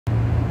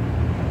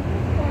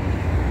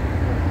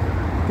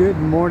Good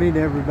morning,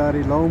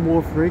 everybody. Lone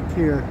Wolf Rick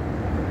here.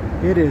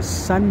 It is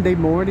Sunday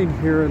morning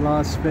here in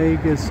Las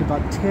Vegas,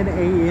 about 10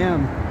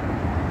 a.m.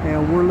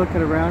 and we're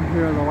looking around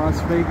here on the Las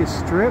Vegas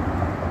Strip,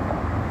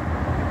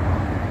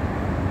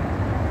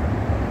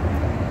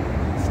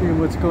 seeing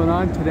what's going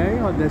on today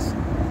on this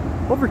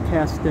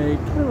overcast day.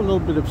 Kind of a little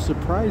bit of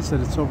surprise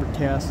that it's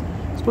overcast.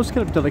 It's supposed to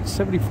get up to like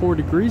 74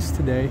 degrees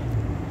today.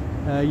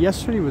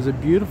 Yesterday was a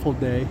beautiful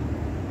day.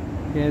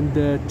 And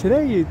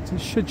today it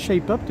should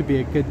shape up to be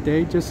a good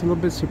day. Just a little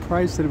bit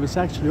surprised that it was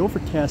actually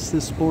overcast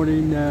this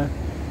morning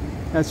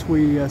as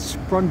we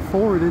sprung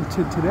forward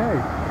into today.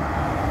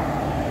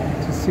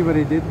 To see what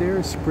I did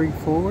there, spring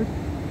forward.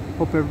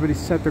 Hope everybody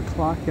set their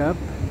clock up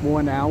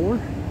 1 hour.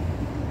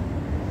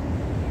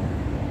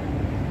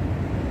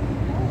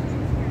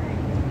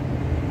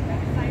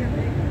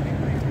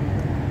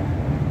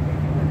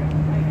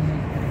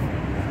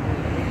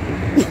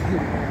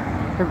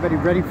 Everybody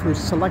ready for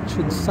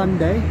Selection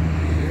Sunday.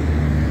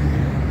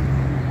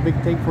 Big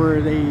thing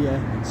where they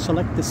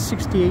select the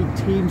 68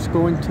 teams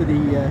going to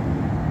the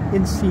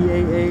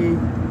NCAA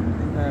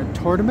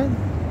tournament.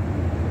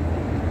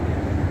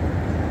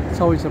 It's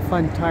always a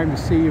fun time to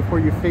see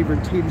where your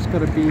favorite team is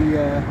going to be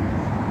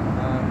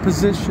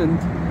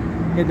positioned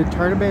in the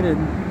tournament,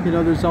 and you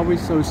know there's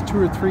always those 2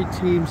 or 3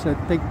 teams that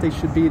think they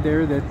should be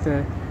there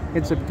that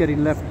ends up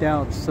getting left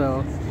out.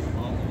 So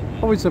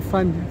always a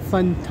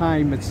fun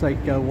time. It's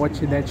like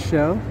watching that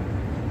show.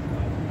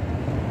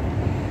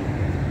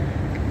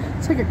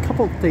 Let's take a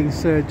couple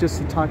things just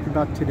to talk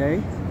about today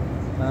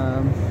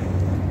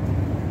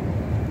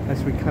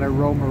as we kind of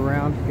roam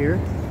around here.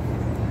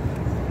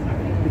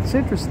 It's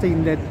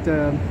interesting that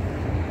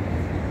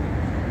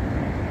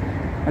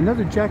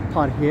another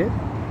jackpot hit.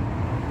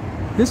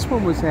 This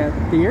one was at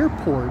the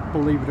airport,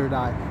 believe it or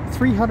not.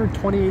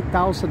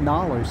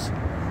 $328,000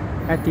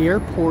 at the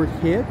airport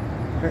hit.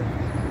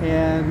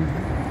 And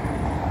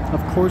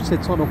of course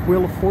it's on a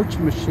Wheel of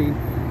Fortune machine.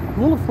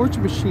 Wheel of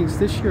Fortune machines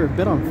this year have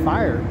been on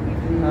fire.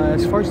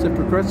 As far as the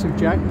progressive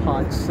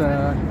jackpots,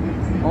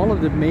 all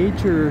of the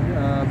major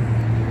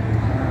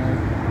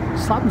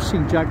slot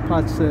machine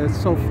jackpots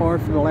so far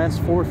for the last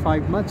 4 or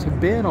 5 months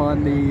have been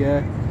on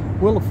the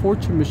Wheel of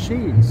Fortune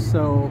machines.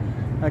 So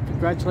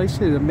congratulations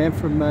to the man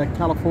from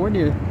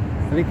California.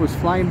 I think was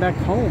flying back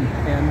home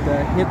and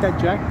hit that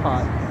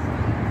jackpot.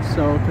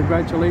 So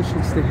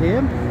congratulations to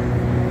him.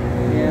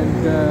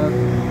 And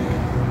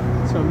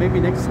so maybe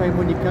next time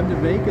when you come to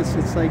Vegas,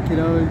 it's like, you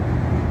know,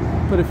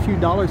 put a few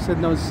dollars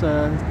in those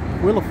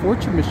Wheel of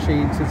Fortune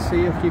machines and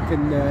see if you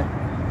can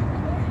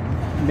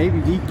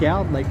maybe eke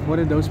out like one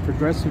of those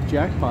progressive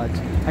jackpots.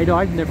 I know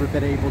I've never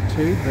been able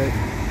to, but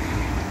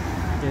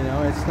you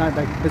know, it's not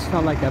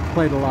like I've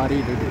played a lot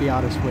either, to be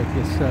honest with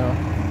you. So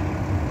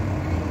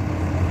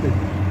the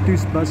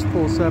Deuce Bus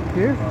pulls up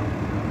here.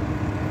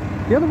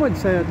 The other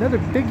one's another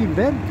big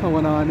event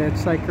going on.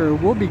 It's like, or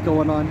will be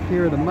going on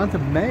here in the month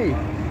of May.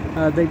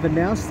 They've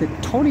announced that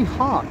Tony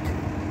Hawk,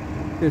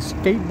 the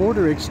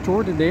skateboarder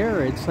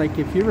extraordinaire, it's like,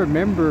 if you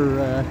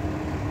remember,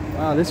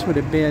 wow, this would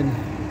have been,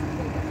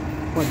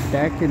 what,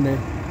 back in the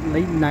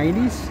late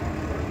 90s?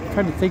 I'm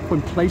trying to think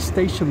when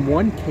PlayStation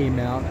 1 came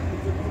out.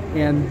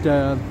 And,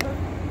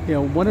 you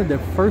know, one of the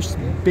first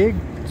big,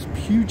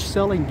 huge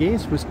selling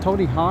games was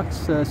Tony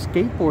Hawk's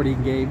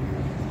skateboarding game.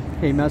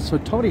 Came out. So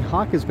Tony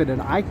Hawk has been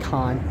an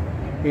icon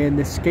in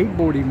the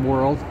skateboarding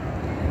world.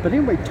 But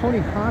anyway, Tony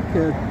Hawk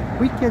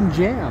Weekend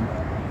Jam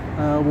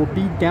will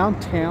be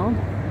downtown.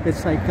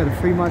 It's like a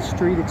Fremont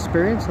Street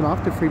experience, and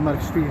off the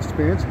Fremont Street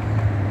experience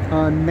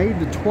on May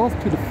the 12th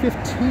to the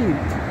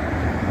 15th.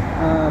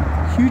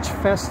 Huge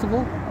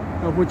festival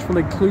which will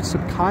include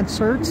some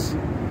concerts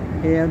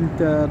and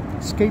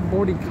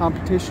skateboarding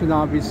competition,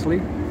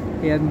 obviously,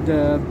 and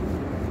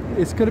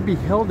it's going to be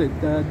held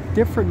at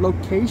different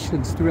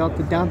locations throughout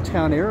the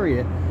downtown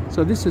area.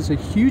 So this is a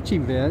huge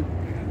event.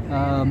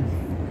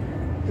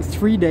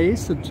 3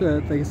 days,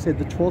 like I said,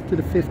 the 12th to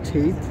the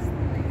 15th.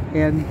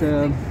 And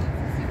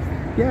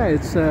yeah,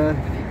 it's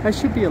that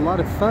should be a lot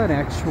of fun,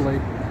 actually.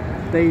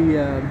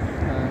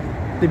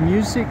 The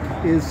music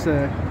is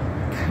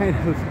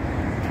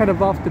kind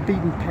of off the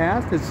beaten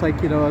path. It's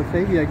like, you know, a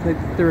thing like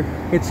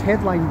it's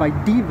headlined by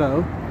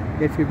Devo,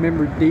 if you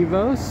remember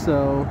Devo.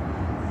 So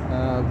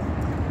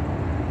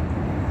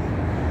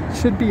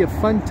should be a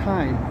fun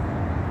time.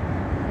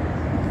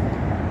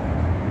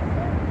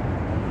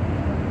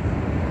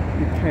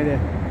 We kind of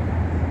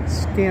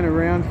scan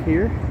around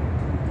here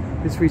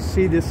as we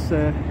see this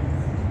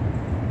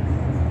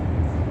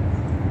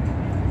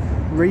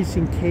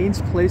Raising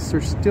Cane's place.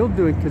 They're still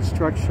doing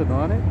construction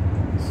on it,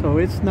 so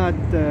it's not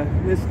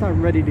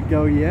ready to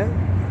go yet.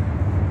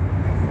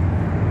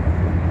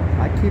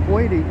 I keep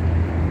waiting.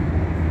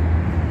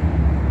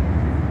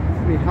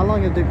 I mean, how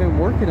long have they been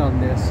working on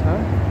this,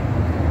 huh?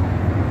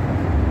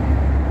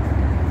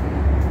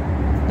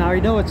 Now I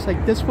know it's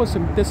like this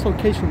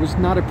location was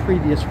not a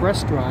previous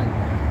restaurant,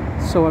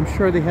 so I'm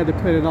sure they had to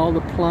put in all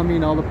the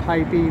plumbing, all the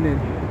piping,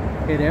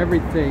 and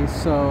everything.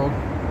 So,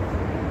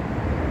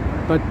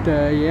 but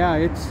yeah,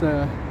 it's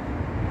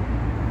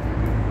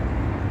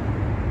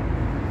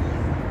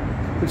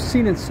I've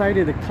seen inside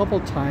it a couple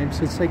times.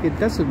 It's like it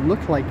doesn't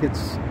look like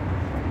it's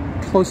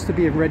close to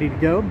being ready to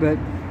go, but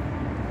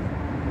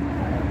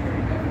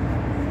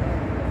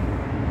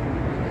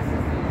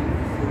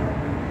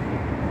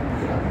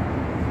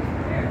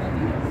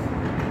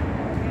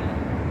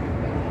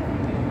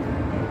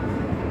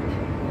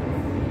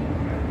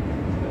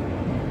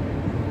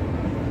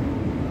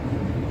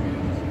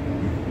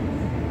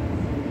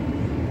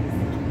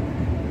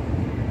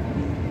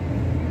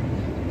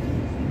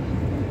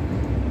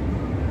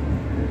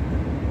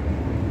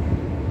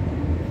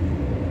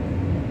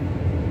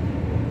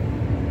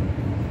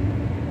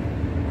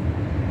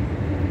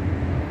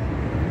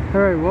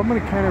alright, well, I'm going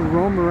to kind of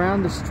roam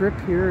around the strip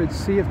here and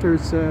see if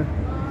there's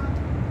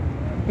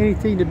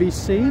anything to be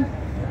seen.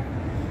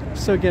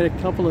 Still get a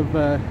couple of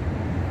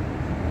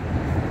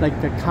like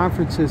the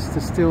conferences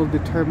to still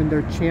determine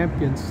their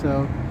champions,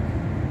 so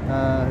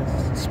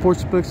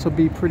sports books will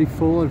be pretty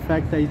full. In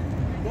fact, I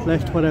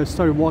left when I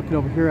started walking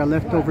over here. I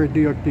left over in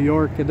New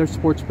York, and their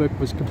sports book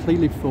was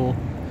completely full.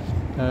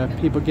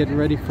 People getting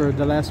ready for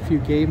the last few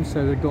games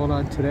that are going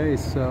on today,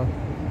 so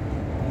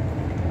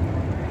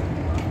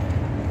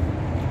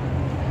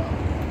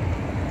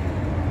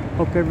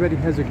hope everybody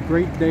has a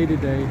great day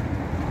today.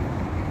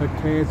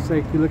 Okay, it's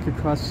like you look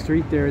across the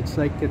street there, it's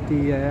like at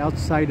the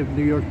outside of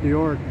New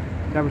York,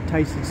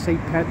 advertising St.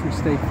 Patrick's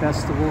Day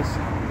festivals.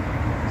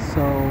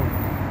 So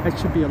that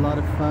should be a lot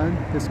of fun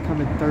this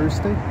coming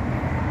Thursday.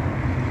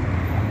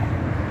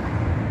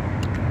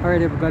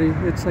 Alright everybody,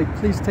 it's like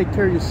please take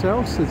care of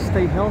yourselves and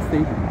stay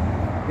healthy.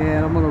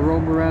 And I'm going to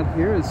roam around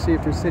here and see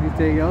if there's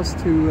anything else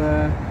to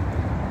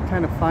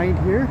kind of find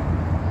here.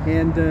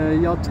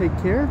 And y'all take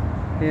care.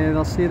 And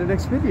I'll see you in the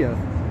next video.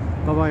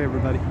 Bye-bye,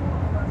 everybody.